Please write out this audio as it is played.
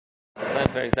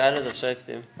Perek Daled of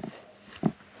Shoftim,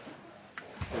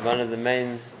 one of the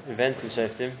main events in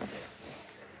Shoftim,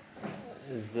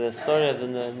 is the story of the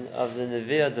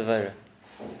Nevi'ah Devorah.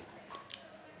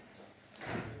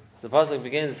 So the pasuk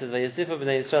begins. It says, "Vayisifu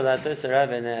b'nei Yisrael la'asos hara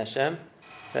b'nei Hashem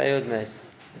ve'ehud meis."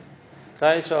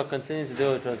 Klal Yisrael continued to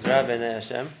do what was ra b'nei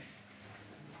Hashem,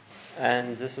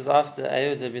 and this was after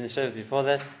Ehud had been the before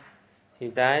that. He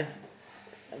died.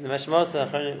 And the Mashmos,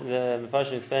 the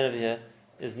Mefarshim explain over here,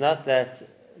 is not that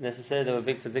necessarily there were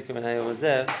big tzaddikim when Ehud was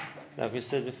there, like we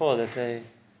said before, that they,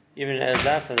 even in Ehud's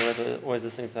lifetime, they were always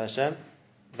listening to Hashem.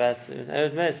 But in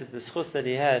Ehud Meis, the schus that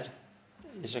he had,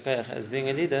 Yishakayach, as being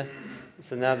a leader,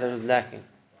 so now that was lacking.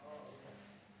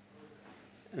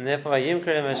 And therefore,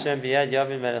 Yimkrem Hashem biyad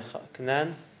Yavin melech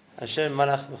Canaan, Hashem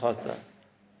malach b'chatzar.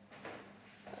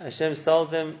 Hashem sold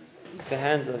them the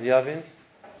hands of Yavin,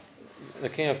 the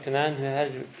king of Canaan, who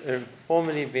had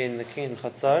formerly been the king in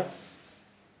Chatzar.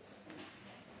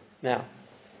 Now,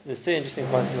 there's two interesting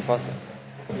points in the pasuk.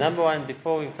 Number one,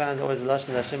 before we found always the lashon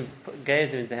that Hashem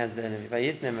gave them into the hands of the enemy.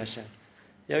 Vayitnem Hashem.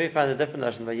 Here we found a different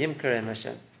lashon. Vayimkerem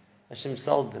Hashem. Hashem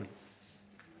sold them.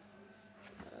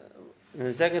 And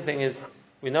the second thing is,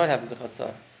 we know what happened to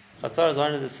Chatzar. Chatzar is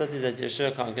one of the cities that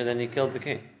Yeshua conquered, and he killed the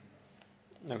king.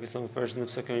 Like we saw first in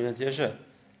the Psukim we went to Yeshua.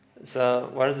 So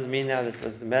what does it mean now that it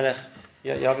was the Melech,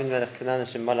 Yavin Melech Canaan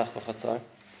Hashem Malach v'Chatzar?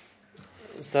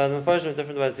 So the Mefarshim have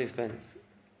different ways to explain this.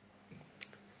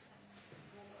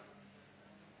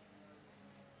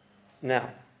 Now,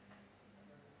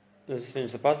 let's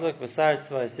finish the pasuk. V'sar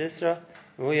tzvah Yisra,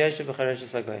 v'hu yeshu b'charesh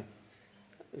hagoyim.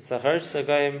 So charesh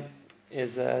hagoyim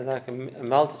is like a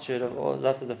multitude of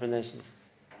lots of different nations.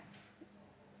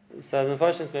 So the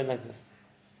Mefarshim explain like this: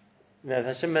 that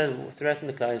Hashem had threatened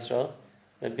the Klal Yisrael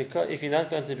that because if you're not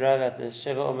going to drive out the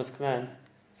Sheva Omas Canaan,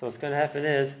 so what's going to happen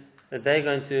is that they're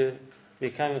going to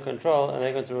become in control and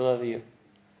they're going to rule over you.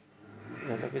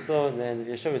 Like we saw in the end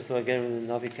of Yeshua, we saw again when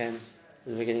the Navi came at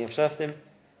the beginning of Shoftim.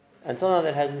 Until now,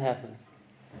 that hasn't happened.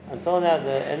 Until now,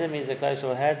 the enemies that Klal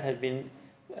Yisrael had been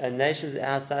nations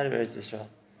outside of Eretz Yisrael,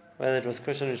 whether it was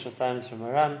Cush and Rishon from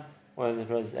Aram, whether it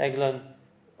was Eglon,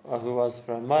 or who was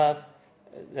from Moab.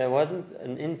 There wasn't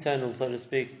an internal, so to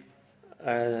speak,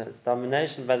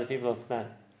 domination by the people of Canaan.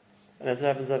 And that's what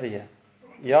happens over here.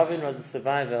 Yavin was a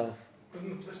survivor of...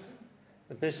 Wasn't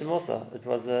the Plishtim also. It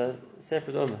was a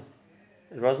separate ummah.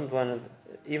 It wasn't one of...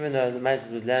 Even though the Maiz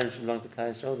was land which belonged to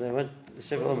Klal Yisrael, they weren't the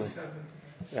Sheva ummah.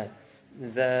 Right.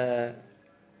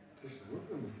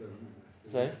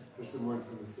 Sorry?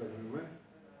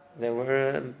 They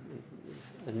were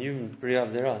a new Bria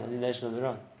of their own, a new nation of their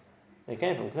own. They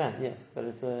came from Canaan, yes,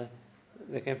 but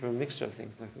they came from a mixture of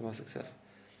things, like the more success.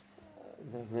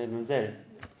 They made Mazeri.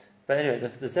 But anyway,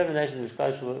 the seven nations which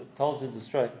Klal Yisrael were told to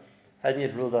destroy hadn't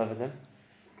yet ruled over them.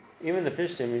 Even the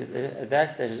Plishtim, at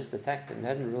that stage, just attacked them,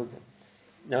 hadn't ruled them.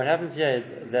 Now what happens here is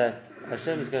that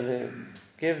Hashem is going to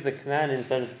give the Canaanim,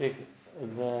 so to speak,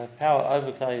 the power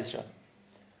over Klal Yisrael.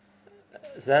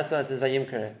 So that's why it says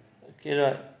Vayimkere.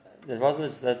 It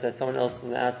wasn't that someone else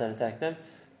from the outside attacked them,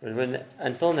 but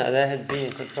until now they had been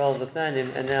in control of the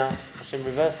Canaanim, and now Hashem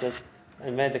reversed it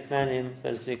and made the Canaanim, so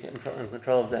to speak, in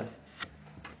control of them.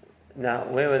 Now,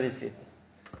 where were these people?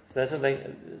 So that's what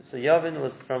so Yavin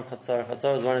was from Chatzar.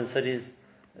 Chatzar was one of the cities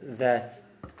that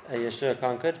Yeshua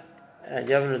conquered, and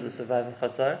Yavin was a survivor of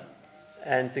Chatzar.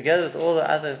 And together with all the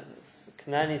other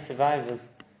Canaanite survivors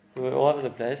who were all over the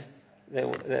place,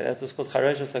 that was called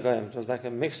Charesh Hagoyim. It was like a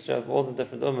mixture of all the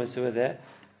different ummas who were there.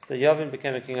 So Yavin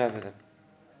became a king over them.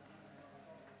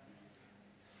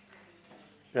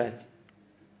 Right.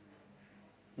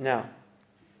 Now,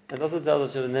 it also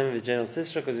tells us the name of the general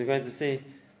Sisra, because we're going to see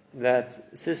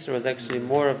that Sisra was actually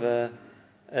more of a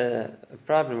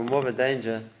problem, more of a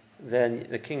danger than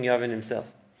the king Yavin himself.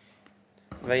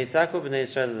 Vayitzaku b'nei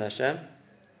Yisrael Hashem.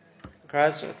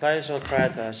 Klal Yisrael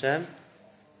cried to Hashem.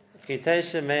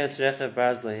 Kitesha me'as rechev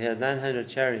barzlei. He had 900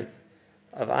 chariots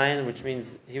of iron, which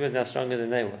means he was now stronger than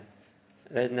they were.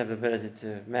 They didn't have the ability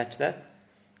to match that.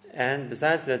 And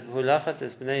besides that, Hulachas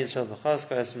es b'nei Yisrael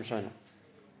b'chaska esrim shana.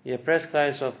 He oppressed Klal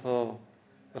Yisrael for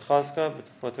b'chaska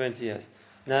for 20 years.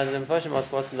 Now the Mefarshim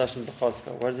asked, what's the lashon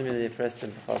b'chaska? What does it mean that he oppressed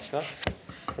them b'chaska?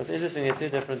 So it's interesting. There are two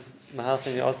different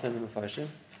mahalchim you also in the Mefarshim.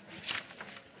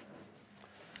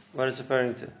 What it's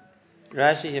referring to?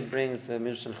 Rashi here brings the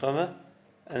Mirshan Choma,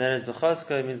 and that is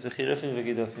b'chaska means b'chirufim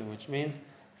v'gidufim, which means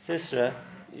Sisra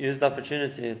used the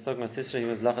opportunity. It's talking about Sisra. He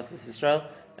was lachatz Yisrael,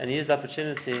 and he used the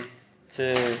opportunity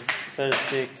to, so to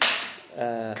speak,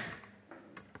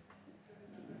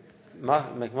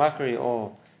 make mockery,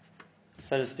 or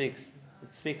so to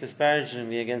speak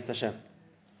disparagingly against Hashem.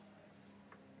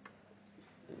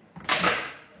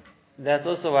 that's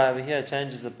also why over here it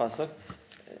changes the pasuk.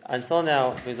 Until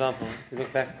now, for example, if you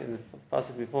look back in the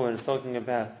pasuk before when it's talking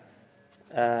about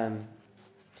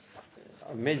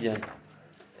Midian,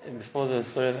 before the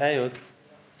story of Ehud,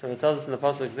 so it tells us in the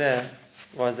pasuk there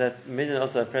was that Midian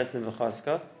also oppressed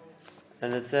Nebuchadnezzar,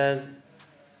 and it says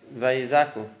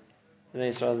Vayizaku, Bnei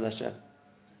Yisrael Hashem,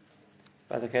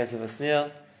 by the case of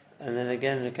Asniel, and then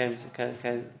again it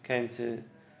came to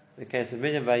the case of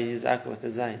Midian Vayizaku with the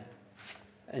Zayin,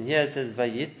 and here it says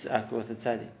Vayitzaku with the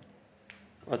Tzadi.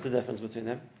 What's the difference between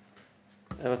them?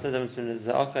 And what's the difference between a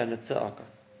Za'aka and a Tza'aka?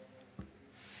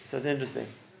 So it's interesting.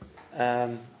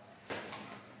 The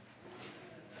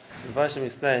Vashim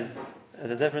explained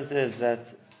the difference is that,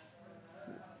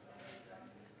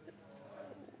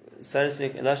 so to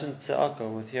speak, Lashon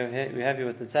Tza'aka, we have here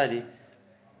with the Tzadi,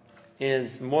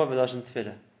 is more of a Lashon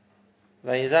Tefillah.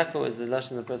 Vayizaku is the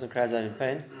Lashon the person cries out in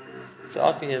pain.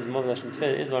 Tza'aka here is more of a Lashon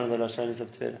Tefillah, is one of the Lashonis of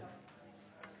Tefillah.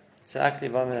 Tza'akli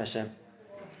B'amin Hashem.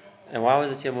 And why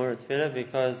was it here more Tefillah?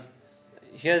 Because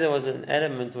here there was an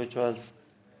element which was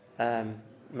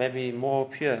maybe more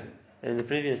pure than in the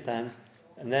previous times,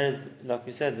 and that is, like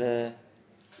we said,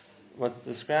 what's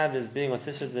described as being what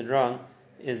Sisera did wrong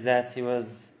is that he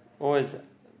was always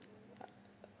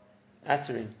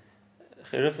uttering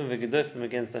chirufim v'gedufim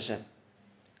against Hashem,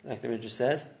 like the Midrash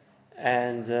says,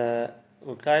 and Klal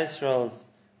Yisrael's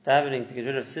davening to get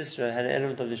rid of Sisera had an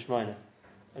element of Lishmoinah.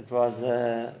 It was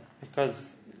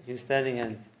because he's standing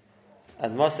and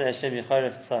Ad Moshe Hashem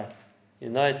Yecharev Tzar. You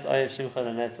know it's Oyev Shimcha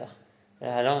L'Netzach.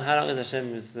 How long is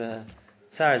Hashem's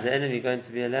Tsar, is the enemy, going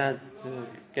to be allowed to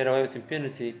get away with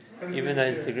impunity, even though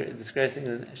he's disgracing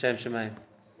Hashem Shemaim?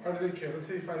 Why do they care? Let's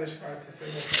say you find a shahar to say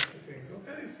all kinds of things.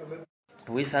 Okay, so let's...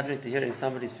 We're subject to hearing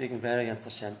somebody speaking bad against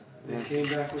Hashem. They came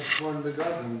back with sworn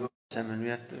begadim. Hashem, and we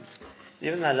have to... So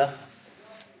even the halach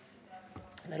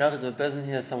is if a person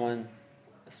hears someone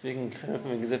speaking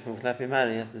Chirufim and Gezufim, Klapi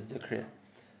Mali, he has to do Kriya.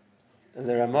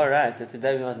 The Ramah writes that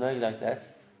today we're not knowing like that,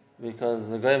 because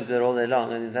the Goyim do it all day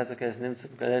long, and if that's the case, Nimtzuk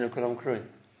Galenu Kulam Krui.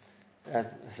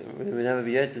 We never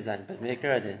be Yetz Zayin, but make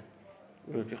her idea.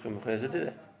 We would be to do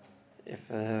that. If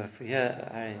we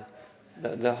hear,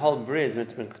 the whole bri is meant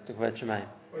to be Tukvat Shemayim.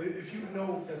 But if you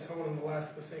know that someone in the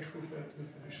last was saying Chufim,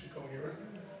 you should go get rid of him.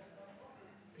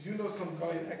 If you know some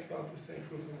guy in Ekfeld is saying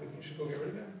Chufim, you should go get rid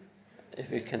of him. If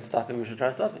we can stop him, we should try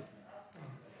to stop him.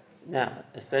 Now,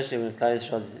 especially when Klal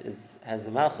Yisrael has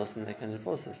the Malchus and they can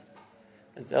enforce this.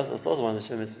 It's also one of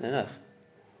the Shemit B'nei Noach.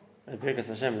 And Birkas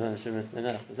Hashem is one of the Shemit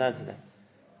B'nei Noach, besides that.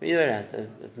 But either way,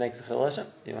 it makes a Chil Hashem.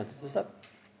 You want it to stop.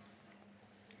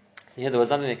 So here there was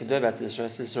nothing they could do about Sisera.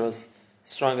 Sisera was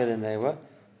stronger than they were,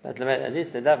 but at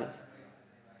least they davened.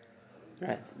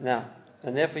 Right, now,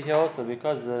 and therefore here also,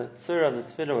 because the Tzura of the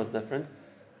Tefillah was different,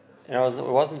 it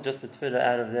wasn't just the Tefillah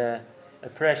out of their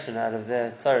oppression, out of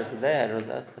their tzaros that they had,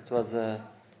 it was a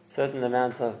certain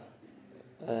amount of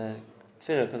Tefillah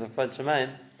because of Kvod Shemaim,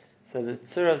 so the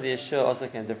Tzura of the Yeshua also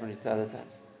came differently to other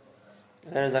times.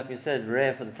 And that is, like we said,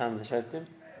 rare for the time of the Shoftim,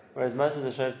 whereas most of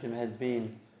the Shoftim had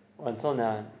been, until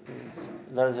now,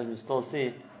 a lot of them we still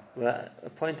see, were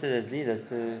appointed as leaders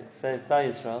to save Klal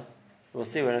Yisrael. We'll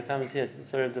see when it comes here to the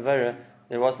Surah of Devorah,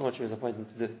 there wasn't what she was appointed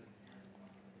to do.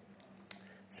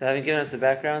 So having given us the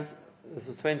background, this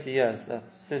was 20 years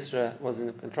that Sisera was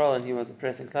in control and he was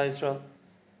oppressing Klal Yisrael.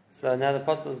 So now the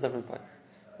pot is a different point.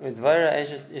 With Devorah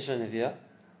Eishes Isha Neviah,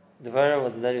 Devorah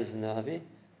was a lady who was a Navi,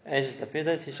 Eishes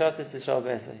Lapidas, Hishatis Yisrael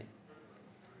Be'esahi.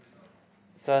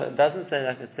 So it doesn't say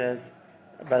like it says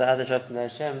by the other Shoftim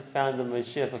that Hashem found a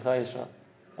Moshiach for Klal Yisrael.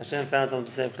 Hashem found someone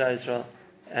to save Klal Yisrael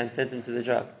and sent him to the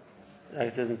job, like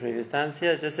it says in previous times.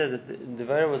 Here it just says that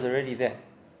Devorah was already there.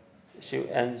 She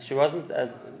wasn't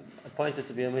as appointed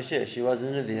to be a Moshiach. She was a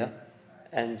Neviah,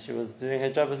 and she was doing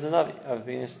her job as a Navi of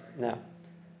being now.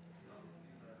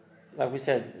 Like we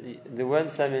said, there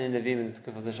weren't so many Nevi'im in the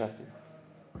Tikuf of the Shoftim.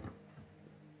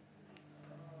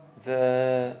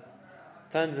 The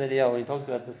Ton Eliyahu, when he talks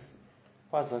about this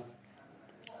pasuk,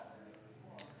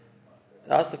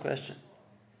 asked the question,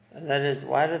 and that is,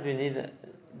 why did we need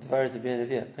Devorah to be a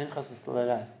Nevi'ah? Pinchas was still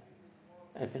alive,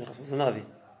 and Pinchas was a Navi.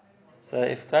 So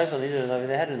if Klal Yisrael needed a Navi,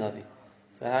 they had a Navi.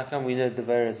 So how come we need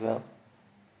Devorah as well?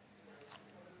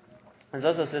 There's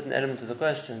also a certain element to the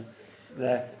question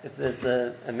that if there's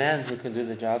a man who can do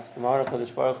the job, the Ma'ara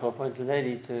Kodesh Baruch Hu appoints a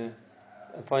lady to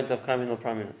a point of communal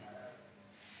prominence.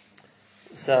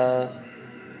 So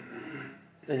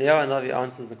Eliyahu Navi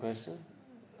answers the question.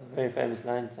 A very famous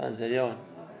line, Eliyahu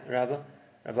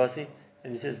Rabasi,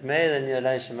 and he says, Me'el ani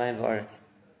alai shemayim v'aretz.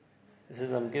 He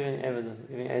says, I'm giving evidence, I'm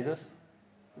giving edus,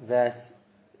 that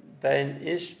Bein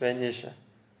Ish, Bein Isha,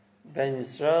 Bein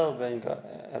Yisrael,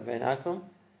 Bein Akum,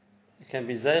 can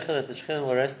be zeicha that the Shekhinah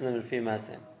will rest in them Lefi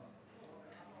Masem.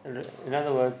 In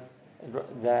other words,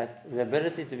 that the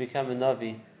ability to become a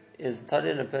Navi is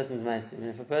totally in a person's Masim. And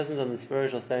if a person's on the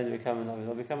spiritual stage to become a Navi,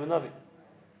 they'll become a Navi.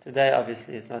 Today,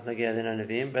 obviously, it's not Nagiya Din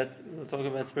Navim, but we'll talk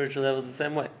about spiritual levels the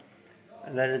same way.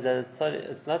 And that is that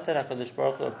it's not that HaKadosh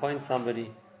Baruch Hu appoints somebody,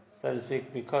 so to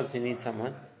speak, because he needs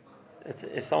someone.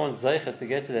 If someone's Zeicha to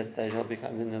get to that stage, then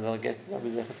they'll Zeicha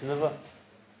to Nava.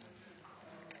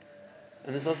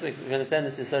 And this also, if you understand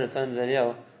this Yisrael of Ton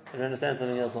V'Eliyahu, you understand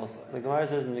something else also. The Gemara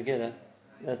says in Megillah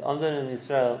that Amdon in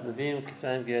Israel, Nevi'im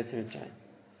Kifayim G'yetz Mitzrayim,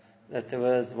 that there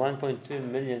was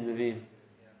 1.2 million Nevi'im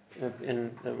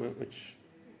which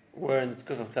were in the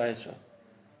Tkuf of Klal Yisrael.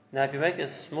 Now, if you make a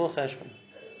small cheshbon,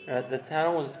 right, how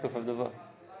long was the Tkuf of Nevuah?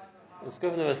 The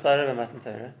Tkuf of Nevuah started by Matan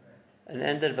Torah and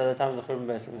ended by the time of the Churban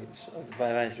Beis Hamikdash,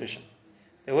 by Bayis Rishon.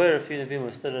 There were a few Nevi'im who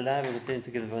were still alive and continued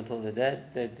to give Nevuah until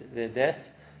their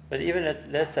deaths. But even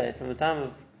let's say from the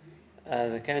time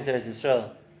of the coming to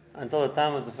Israel until the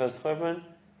time of the first Churban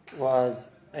was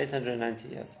 890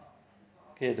 years.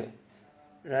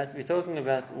 Right? We're talking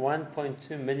about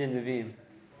 1.2 million Nevi'im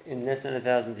in less than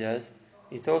 1,000 years.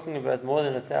 You're talking about more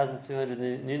than 1,200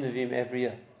 new Nevi'im every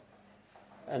year.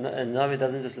 And Navi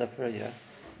doesn't just live for a year.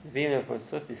 Nevi'im live for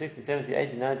 50, 60, 70,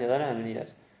 80, 90, I don't know how many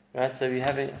years. Right? So we're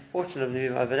having a fortune of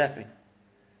Nevi'im overlapping.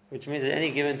 Which means at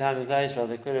any given time in Klal Yisrael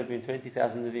there could have been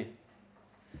 20,000 Nevi'im.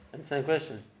 And the same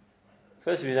question.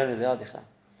 First, we don't know the Al-Bichla.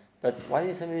 But why do you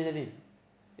have so many Nevi'im?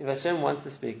 If Hashem wants to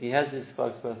speak, He has His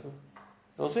spokesperson,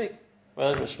 He'll speak.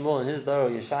 Whether it's Shmuel in his door, or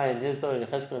Yeshai in his door, or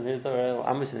Yechezkel in his door, or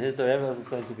Amos in his door, whatever else it's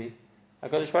going to be.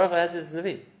 HaKadosh Baruch Hu has His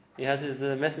Nevi. He has His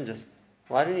messengers.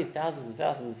 Why do you need thousands and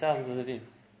thousands and thousands of Nevi'im?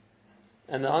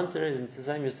 And the answer is, it's the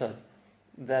same Yisod,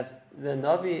 that the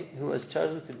Navi who was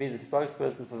chosen to be the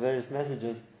spokesperson for various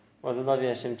messages was the Navi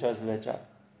Hashem chose for that job.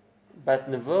 But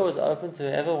Nevuah was open to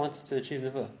whoever wanted to achieve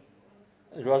Nevuah.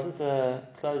 It wasn't a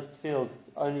closed field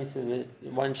only to the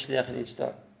one shliach in each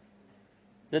door.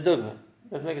 The dogma.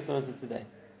 Let's make it similar to today.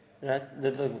 Right?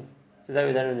 The dogma. Today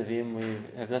we don't have Nevi'im,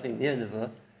 we have nothing near Nevuah.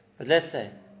 But let's say,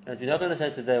 right, we're not going to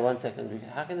say today, 1 second,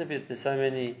 how can there be so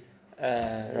many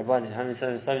Rabbanim,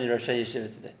 so many Rosh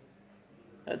Yeshiva today?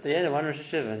 At the end of one Rosh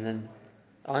Yeshiva, and then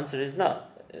the answer is no.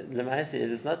 L'maisi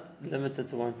is it's not limited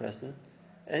to one person.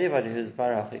 Anybody who's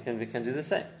Baruch, can do the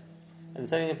same. And the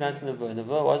same thing applies to Nevuah.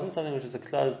 Nevuah wasn't something which was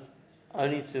closed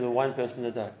only to the one person in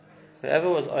the door. Whoever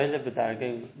was Oile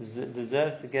B'dargah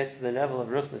deserved to get to the level of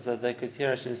Ruchna so that they could hear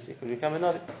Hashem speak, would become a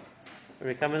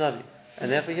Navi. And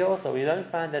therefore here also, we don't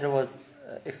find that it was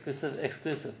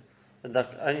exclusive.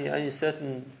 That only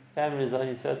certain families,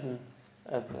 only certain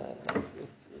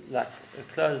like a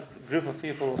closed group of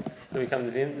people who become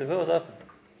Nevi'im. Nevuah was open.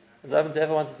 It was open to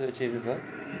everyone wanted to achieve Nevuah.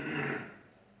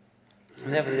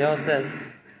 And therefore the Yahweh says,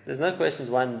 there's no questions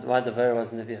why Devorah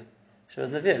was Nevi'ah. She was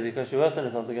Nevi'ah because she worked on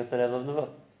herself to get to the level of Nevuah.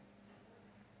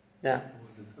 Now,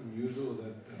 was it unusual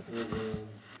that all the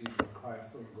people in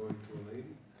class were going to a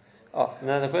lady? Oh, so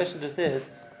now the question just is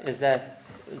that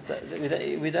we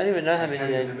don't even know how many. I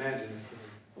can't even imagine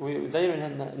it. We don't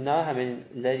even know how many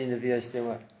lady Nevi'os there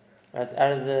were. Right?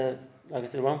 Out of the, like I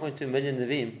said, 1.2 million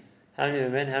Nevi'im, how many were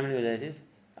men, how many were ladies?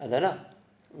 I don't know.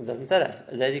 It doesn't tell us.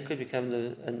 A lady could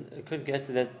could get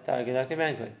to that target like a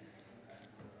man could.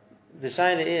 The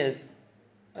shaila is,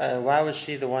 why was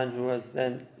she the one who was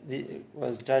then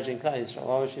was judging Klal Yisrael?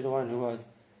 Why was she the one who was,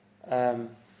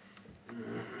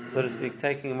 so to speak,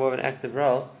 taking more of an active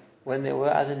role when there were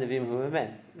other Nevi'im who were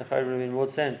men? The Chayr would have made more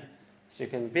sense. She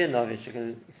can be a Navi, she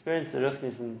can experience the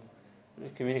Ruchnis and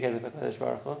communicate with the Kadosh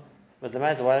Baruch Hu. But the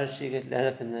matter, why did she end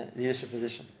up in the leadership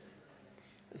position?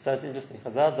 So it's interesting.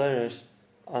 Chazal Dorish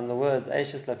on the words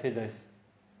Eishes Lapidos.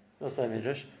 It's also a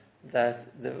midrash that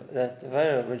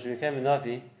Devorah, when she became a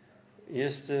Navi,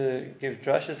 used to give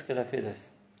drashas kelapidos.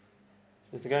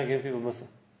 Used to go and give people musa.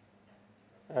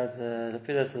 As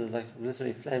lapidos is like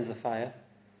literally flames of fire,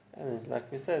 and it's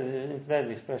like we said in today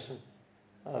the expression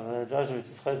of a drasha which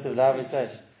is chaytzev lavi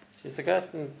seish. She used to go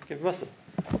out and give musa,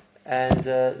 and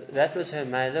that was her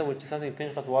maila, which is something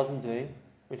Pinchas wasn't doing,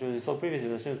 which we saw previously.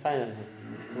 The Hashem's time on him.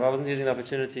 I wasn't using the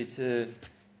opportunity to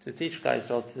teach Klal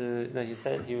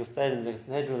Yisrael. He was staying in the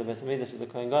Sanhedrin, the Beis Hamikdash as a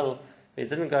Kohen Gadol, but he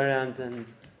didn't go around and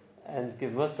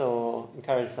give musa or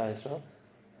encourage Klal Yisrael.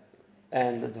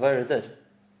 And the Devorah did.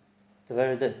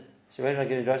 She went around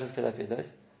giving drashas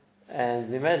kelapidos, and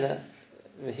Mimela,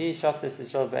 he shocked this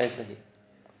Yisrael ba'esahi.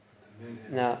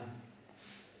 Now,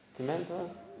 to men,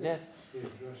 yes.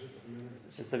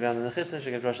 She's to be on the nechitza, she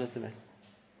gave drashas to men.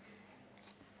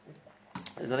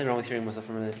 There's nothing wrong with hearing musa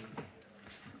from a lady.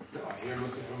 No, I hear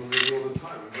musa from a lady all the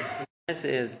time. The answer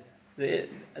is, the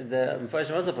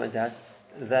Mepharshim also point out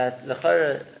that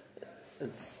l'chara,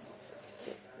 it's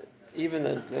even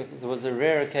there was a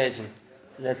rare occasion,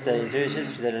 let's say in Jewish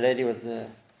history, that a lady was the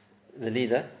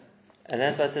leader, and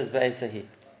that's why it says ba'esahi.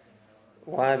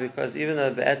 Why? Because even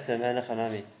though be'etzem and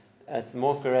echanami, it's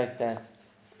more correct that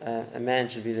a man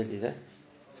should be the leader.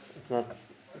 It's not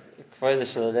kvodah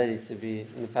shel a lady to be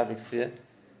in the public sphere,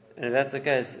 and if that's the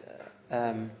case,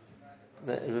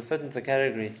 it would fit into the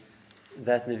category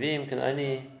that Nevi'im can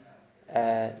only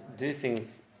do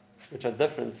things which are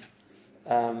different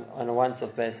on a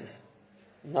once-off basis,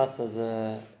 not as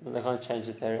they can't change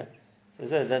the Torah. So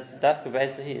that's dafka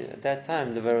ba'esahi. At that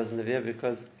time, the Torah was Nevi'ah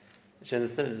because she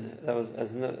understood that was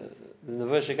as the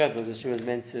Nevuah she got was that she was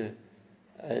meant to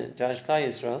judge Klal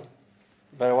Yisrael,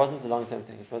 but it wasn't a long-term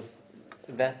thing. It was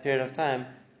that period of time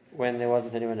when there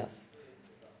wasn't anyone else.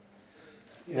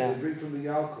 Yeah, they bring from the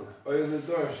Yalkut.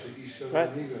 Right.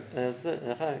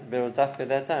 But it was dafka at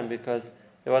that time because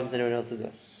there wasn't anyone else to do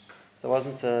it. So it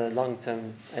wasn't a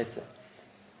long-term eitzah.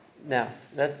 Now,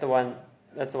 that's the one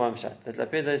pshat. That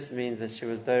lapidos means that she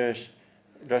was dorish,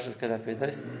 droshes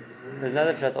lapidos. There's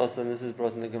another pshat also, and this is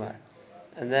brought in the Gemara,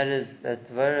 and that is that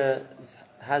Dvora's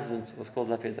husband was called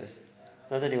lapidos.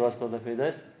 Not that he was called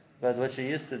lapidos, but what she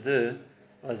used to do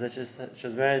was that she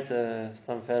was married to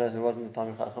some fellow who wasn't a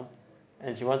Talmid Chacham,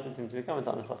 and she wanted him to become a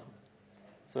Talmid Chacham.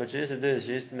 So what she used to do is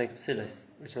she used to make psilos,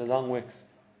 which are long wicks,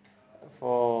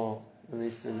 for when they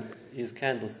used to use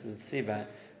candles to see by.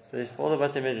 So if all the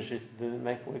Beit Midrash used to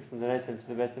make wicks and donate them to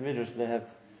the Beit Midrash, they have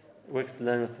wicks to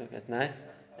learn with at night.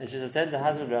 And she used to send the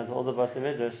husband around to all the Beit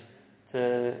Midrash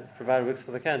to provide wicks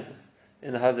for the candles,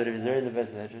 in the hope that if he's there in the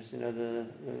Beit Midrash, the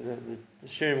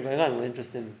shirim going on, the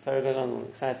interest in Torah going on,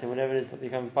 exciting, whatever it is, he'll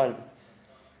become part of it.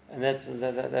 And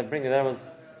that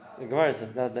was the Gemara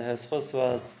says that her schus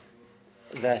was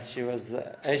that she was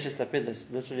Eishes Lapidos,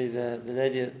 literally the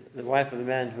lady, the wife of the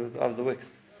man who of the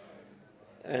wicks.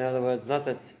 In other words, not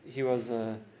that he was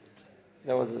her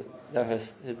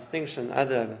distinction.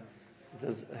 Other, it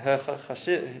was her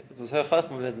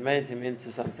chachma that made him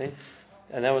into something,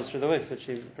 and that was through the wicks which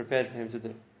she prepared for him to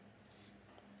do.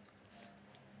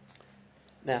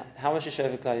 Now, how was she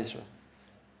shofet Klal Yisrael?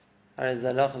 Or is the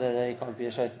halacha that he can't be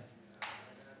a shofet?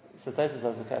 So Tosfos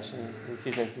has a question in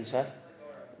Kishas and Shas.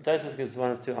 Tosfos gives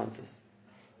one of two answers.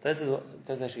 Tosfos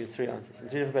actually gives three answers. In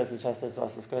three different places in Shas, Tosfos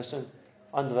asks this question.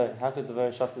 On the vote, how could the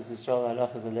vote shaftas Yisrael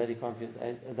halach as a lady can't be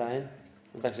a dayan?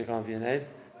 It actually can't be an aid.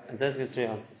 And Tosfos gives three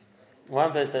answers.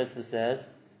 One place Tosfos says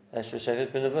that she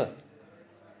shofet b'nevuah,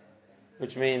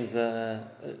 which means to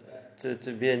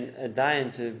be a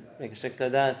dayan, to make a shikla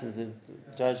das and to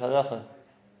judge halacha.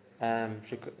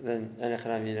 Then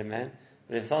Enechanam need a man.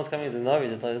 But if someone's coming as a navi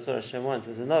to tell you that's what Hashem wants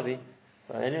as a navi,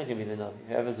 so anyone can be the navi.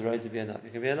 Whoever's the road to be a navi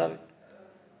can be a navi.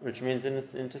 Which means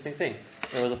it's an interesting thing.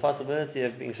 There was a possibility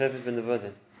of being shofet b'nevuah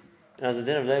then. And as a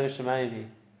din of Levi Shemayim,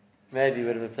 maybe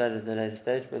would have applied at the later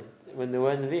stage, but when there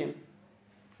were Nevi'im,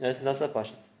 it's not so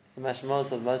pashut. The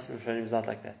mashmos of most Rishonim is not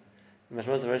like that. The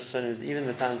mashmos of Rosh Hashanah is even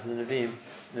the times of the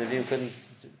Nevi'im couldn't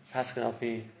paskin al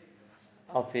pi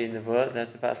nevuah, they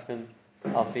had to paskin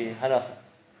al pi halacha.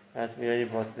 Right? We already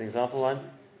brought an example once.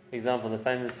 For example, the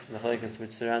famous machlokes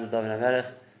which surrounded David HaMelech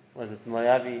was it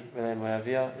Moavi,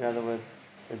 Moaviyah. In other words,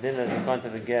 the din that you can't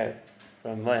have a ger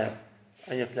from Moab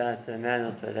and you apply it to a man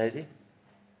or to a lady,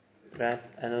 right?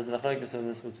 And there was a machlokes on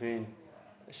this between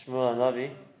Shmuel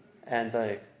Navi and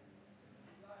Doeg,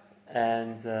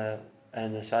 and the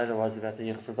shaila was about the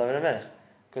yichus of David HaMelech.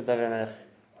 Could David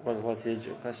HaMelech, was he a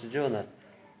Jew? Was he a Jew or not?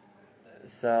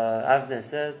 So Avner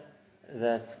said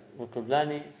that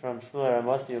Mukublani from Shmuel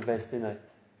Ramasi of Beis Dinai,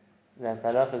 that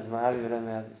halach is Moavi v'lo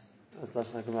Moavis. That's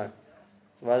Lashon HaGemara.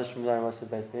 So why does Shmuel Ramasi of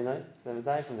Beis Dinai? So they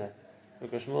die from that.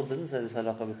 Because Shmuel didn't say this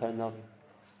halacha b'Torah Navi.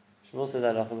 Shmuel said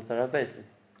halacha b'Torah Beis Din.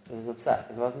 It was a psak.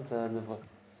 It wasn't a nevuah.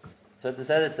 So to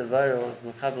say that the Torah was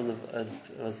mekabel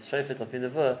was shofet al pi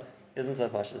nevuah isn't so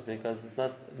pashtus, because it's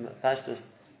not pashtus.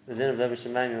 The din of Levi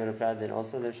Shemayim would apply then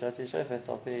also. They should be shofet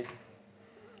al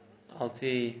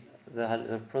pi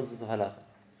the principles of halacha.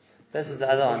 This is the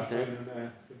other answer.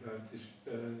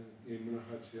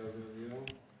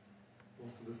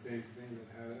 Also the same thing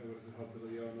that was a Hadal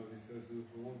Yom, he says who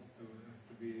belongs to it has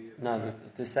to be. No,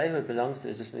 to say who it belongs to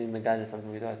is just mean Megan is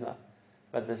something we don't know.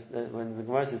 But when the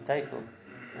Gemara says Teikum,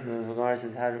 and when the Gemara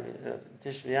says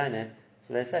Tishvi Yane,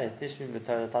 so they say Tishvi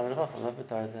b'Torah the Talmid Chacham, not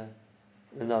b'Torah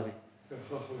the Navi.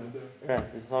 Right,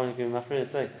 it's only giving Mafrei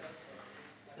Sveikos.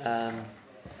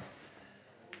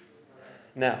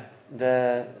 Now,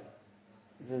 the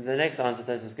next answer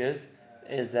Tosfos gives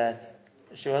is that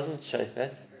she wasn't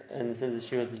shofet, in the sense that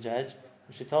she was the judge,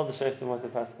 but she told the shoftim what to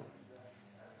paskin.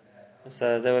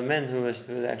 So there were men who were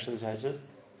the actual judges,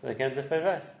 So they came to the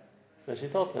advice. So she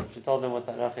told them what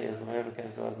the halacha is and whatever the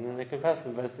case was, and then they could pass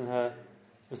them based on her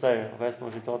Musayra, or based on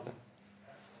what she taught them.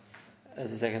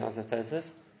 As the second answer of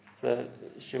Tosis. So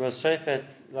she was shofet,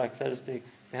 like so to speak,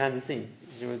 behind the scenes.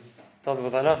 She would tell them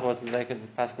what the halacha was, and they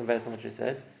could pass them based on what she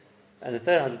said. And the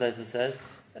third answer Tosis says,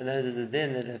 and then there's a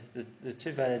din that if the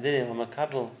two bad dinim are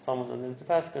makabel someone on them to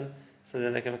paskin, so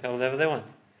then they can makabel whatever they want.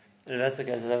 And if that's the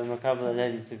case, they have a makabel a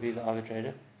lady to be the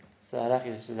arbitrator. So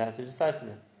halakhi is allowed to decide for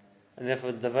them. And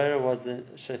therefore, the Davara was the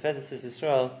Shofetis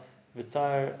Israel,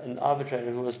 retire an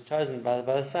arbitrator who was chosen by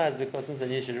both sides because since they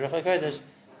knew she was Ruach HaKodesh,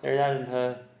 they relied on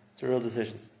her to rule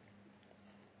decisions.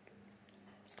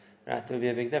 Right, there would be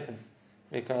a big difference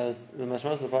because the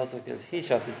mashmas of the pasuk is he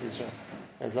Shofetis Israel,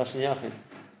 as Lashon Yachid.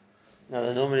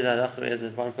 Now, normally the halacha is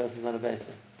that one person is not a base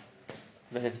din.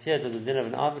 But if here there's a din of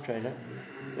an arbitrator,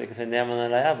 so you can say Ne'aman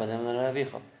Alai Abba, Ne'aman Alai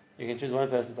Avicha. You can choose one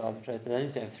person to arbitrate, but they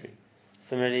need to have three.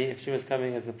 Similarly, if she was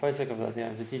coming as the posek of the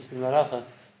Yom to teach them the halacha,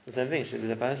 the same thing, she did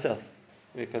it by herself,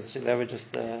 because she was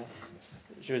just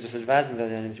advising the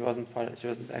Yom. She wasn't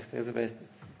acting as a base.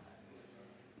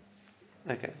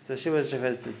 Okay, so she was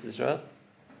Shofetis Israel.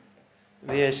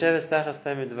 V'yesheves tachas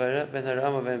tamid dvara ben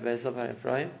harama ben Beisel ben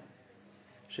Ephraim.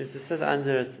 She used to sit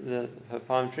under her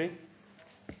palm tree,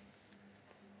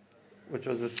 which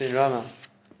was between Rama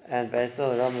and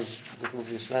Beisel. Rama is just moved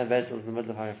to Yerushalayim, Beisel is in the middle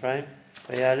of Har Ephraim.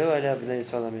 Right.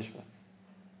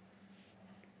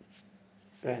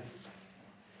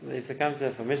 They used to come to her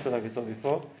for Mishpat like we saw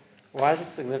before. Why is it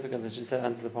significant that she sat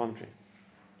under the palm tree?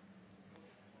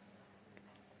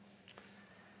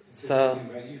 So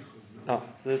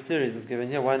there's two reasons given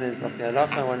here. One is Lapi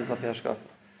Halacha and one is Lapi Hashkafa.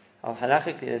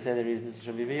 Halachically, they say the reason is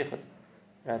should be B'yichud.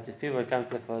 Right? If people would come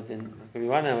to for a din, it could be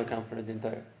one man would come for a din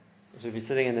Torah, which would be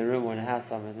sitting in a room or in a house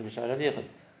somewhere, and B'shar B'yichud.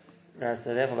 Right?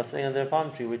 So therefore, by sitting under a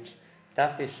palm tree, which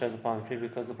Dafki shows a palm tree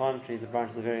because the palm tree, the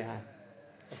branches are very high.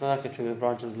 It's not like a tree where the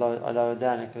branches are lower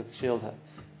down and could shield her.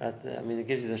 Right? It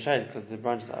gives you the shade because the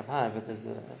branches are up high, but there's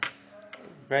a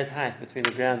great height between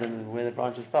the ground and where the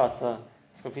branches start, so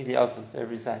it's completely open to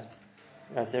every side.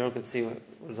 Right? So everyone could see what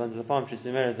was under the palm tree.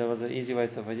 So there was an easy way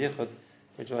to avoid yichud,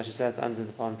 which was she sat under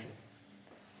the palm tree.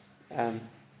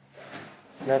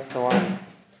 That's the one.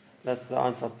 That's the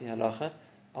answer al pi halacha.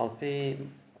 Al pi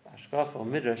hashkaf or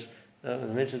midrash. The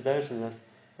Midrash is doshing us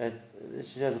that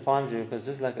she has a palm tree because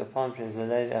just like a palm tree is a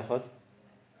leiv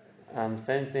echad,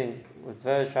 same thing what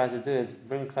Torah tries to do is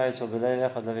bring klal shel b'leiv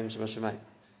echad lavim shebashamayim.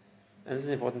 And this is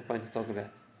an important point to talk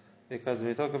about because when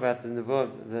we talk about the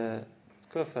nevuah, the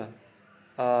kufa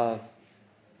of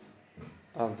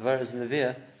Dvaris and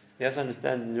Neviah, you have to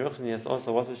understand in Ruchnias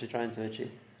also what was she trying to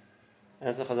achieve. And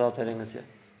that's what Chazal telling us here.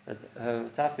 That her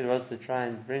tafkid was to try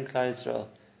and bring Klal Yisrael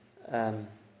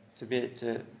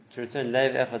to return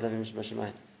Leiv Echad Avim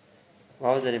Shebashamayim.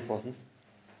 Why was that important?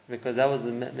 Because that was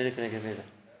the Milik Negaveda.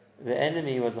 The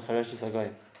enemy was the Charosh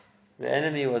Hagoyim. The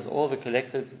enemy was all the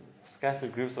collected,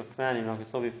 scattered groups of Knanim, like we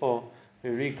saw before,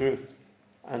 who regrouped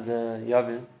under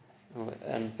Yavin.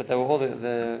 But they were all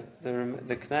the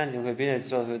Knanim who had been in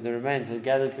Israel, who the remains, who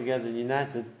gathered together and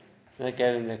united, and that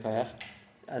gave them their koyach.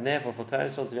 And therefore, for Klal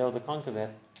Yisrael to be able to conquer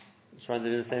that, trying to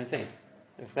do the same thing.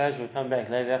 If Klal Yisrael would come back,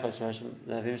 Leiv Echad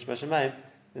Avim Shebashamayim,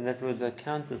 then that would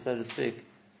counter, so to speak,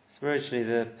 spiritually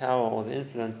the power or the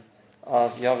influence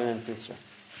of Yavin and Sisra.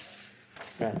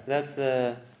 Right, so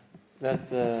that's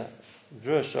the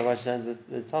drush of Hashem,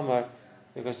 the Tamar,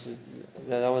 because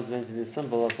that was meant to be a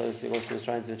symbol of, so to speak, what she was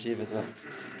trying to achieve as well.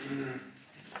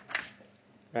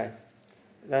 Right,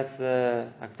 that's the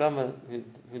Akdama who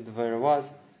Devora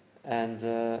was, and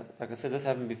like I said, this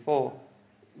happened before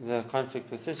the conflict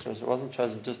with Sisra. She wasn't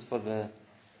chosen just for the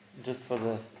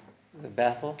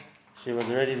battle. She was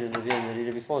already the Nevi'ah and the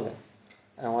leader before that.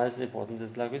 And why this is important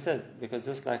is, like we said, because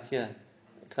just like here,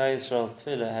 Klal Yisrael's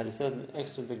tefillah had a certain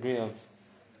extra degree of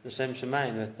L'Shem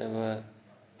Shemayim, that they were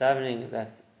davening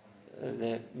that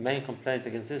their main complaint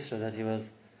against Israel, that he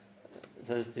was,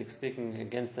 so to speak, speaking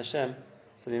against Hashem.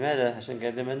 So Bimela, Hashem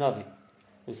gave them a Navi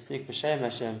who speak B'Shem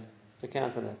Hashem to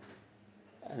counter that.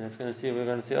 And we're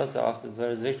going to see also after the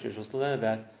Zohar's victory, which we'll still learn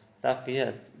about, Dafki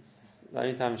here, it's the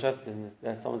only time in Shoftim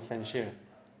that someone sang Shira.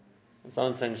 And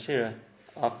someone sang Shira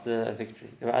after a victory.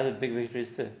 There were other big victories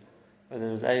too. Whether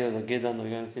it was Ayod or Gizon, we're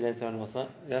going to see later on also.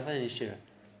 We haven't any Shira.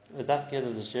 It was Dafki here,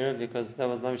 there was a Shira because that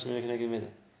was Mamish Milik Neged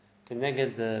Midah.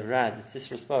 Connected the Rad, the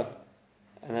Sisra spoke,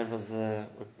 and that was Klal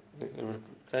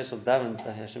Yisrael davened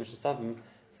that Hashem should stop him.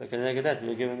 So connected that, we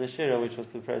were given the Shira, which was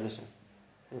to praise Hashem.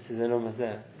 This is Elom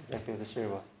Hazeh, exactly what the Shira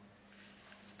was.